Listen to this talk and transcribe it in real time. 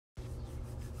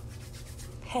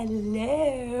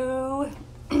Hello.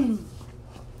 Oh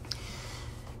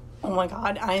my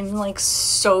god, I'm like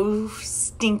so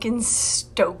stinking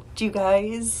stoked, you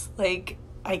guys. Like,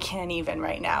 I can't even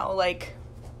right now. Like,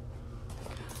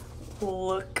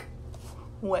 look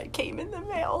what came in the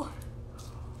mail.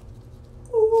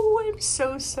 Oh, I'm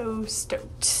so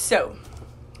stoked. So,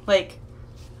 like,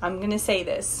 I'm gonna say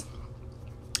this.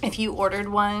 If you ordered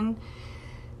one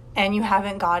and you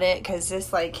haven't got it, because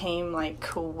this like came like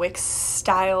quick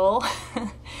style,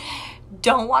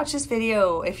 don't watch this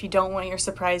video if you don't want your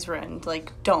surprise ruined.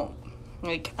 Like, don't.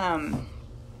 Like I'm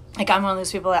one of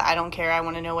those people that I don't care. I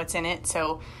want to know what's in it,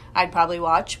 so I'd probably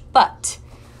watch. But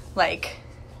like,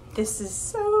 this is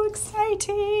so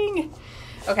exciting.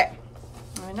 Okay,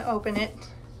 I'm gonna open it.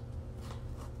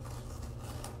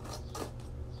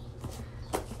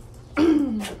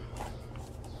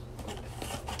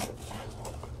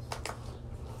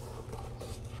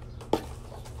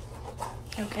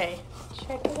 Okay,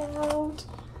 check it out.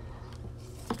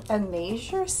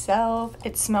 Amaze Yourself.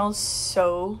 It smells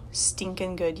so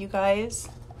stinking good, you guys.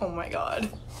 Oh my god.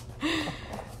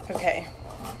 Okay.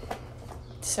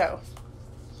 So,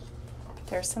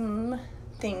 there's some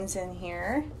things in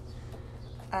here.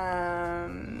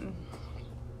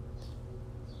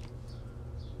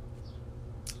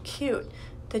 Cute.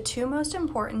 The two most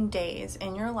important days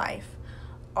in your life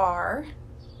are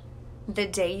the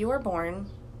day you were born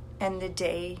and the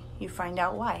day you find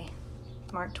out why.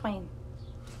 Mark Twain.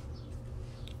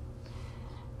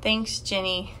 Thanks,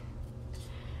 Jenny.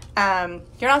 You're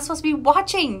not supposed to be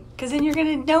watching, because then you're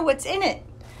going to know what's in it.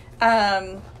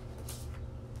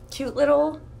 Cute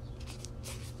little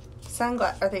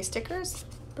sunglasses. Are they stickers?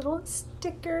 Little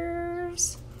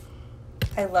stickers.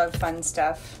 I love fun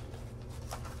stuff.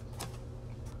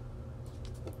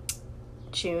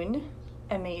 June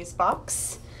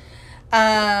AMAZEBOX.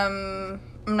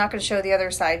 I'm not going to show the other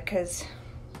side because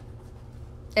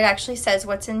it actually says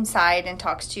what's inside and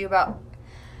talks to you about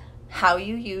how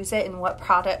you use it and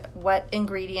what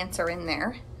ingredients are in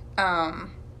there, and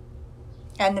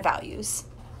the values.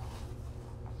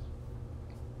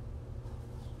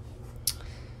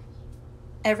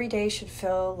 Every day should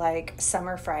feel like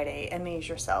Summer Friday. Amaze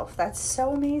yourself. That's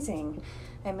so amazing.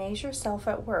 Amaze yourself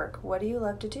at work. What do you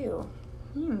love to do?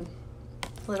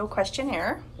 Little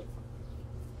questionnaire.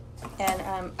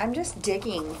 And I'm just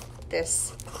digging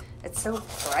this. It's so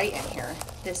bright in here.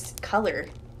 This color.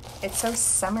 It's so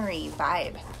summery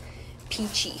vibe.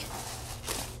 Peachy.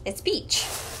 It's beach.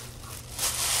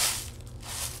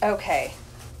 Okay.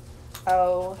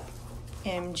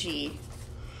 OMG.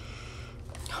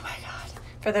 Oh my god.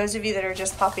 For those of you that are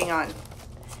just popping on,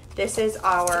 this is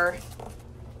our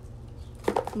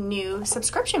new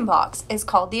subscription box. It's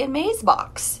called the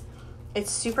AMAZEBOX.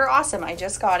 It's super awesome. I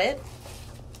just got it.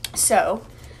 So,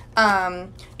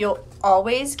 you'll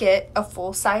always get a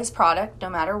full-size product no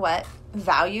matter what,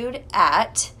 valued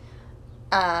at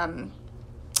 $50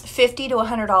 to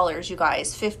 $100, you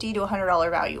guys. $50 to $100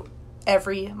 value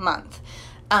every month.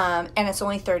 And it's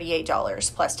only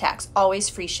 $38 plus tax. Always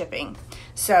free shipping.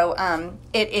 So,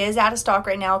 it is out of stock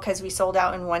right now because we sold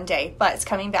out in one day, but it's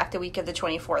coming back the week of the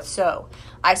 24th. So,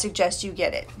 I suggest you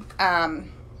get it.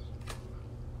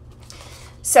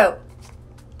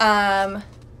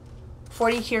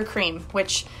 40 Cure Cream,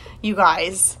 which, you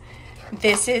guys,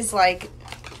 this is like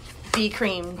the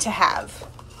cream to have.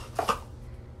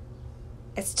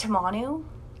 It's Tamanu.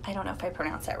 I don't know if I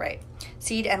pronounced that right.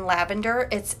 Seed and lavender.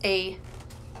 It's a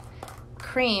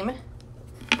cream.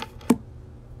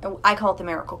 I call it the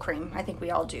miracle cream. I think we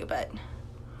all do, but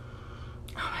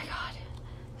oh my god.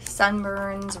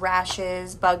 Sunburns,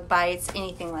 rashes, bug bites,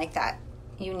 anything like that.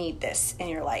 You need this in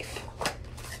your life.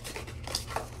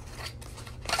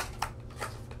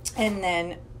 And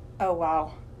then, oh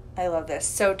wow, I love this.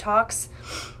 So Tox,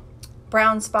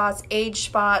 brown spots, age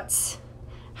spots.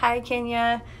 Hi,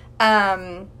 Kenya.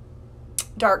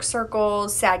 Dark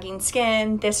circles, sagging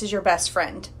skin. This is your best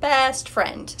friend. Best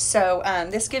friend. So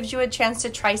this gives you a chance to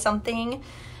try something.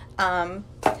 And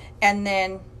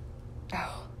then,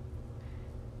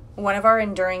 one of our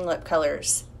enduring lip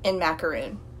colors in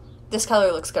macaroon. This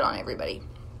color looks good on everybody.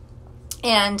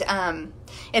 And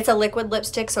it's a liquid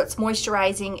lipstick, so it's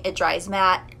moisturizing, it dries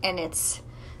matte, and it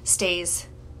stays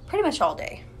pretty much all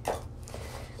day.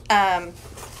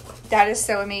 That is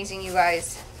so amazing, you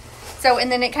guys. So,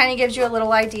 and then it kind of gives you a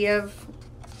little idea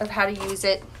of how to use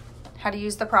it, how to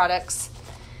use the products.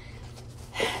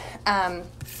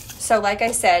 So like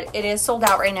I said, it is sold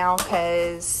out right now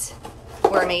because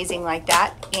we're amazing like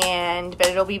that. But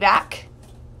it'll be back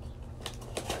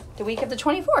the week of the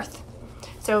 24th.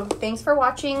 So thanks for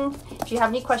watching. If you have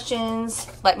any questions,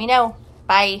 let me know.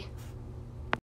 Bye.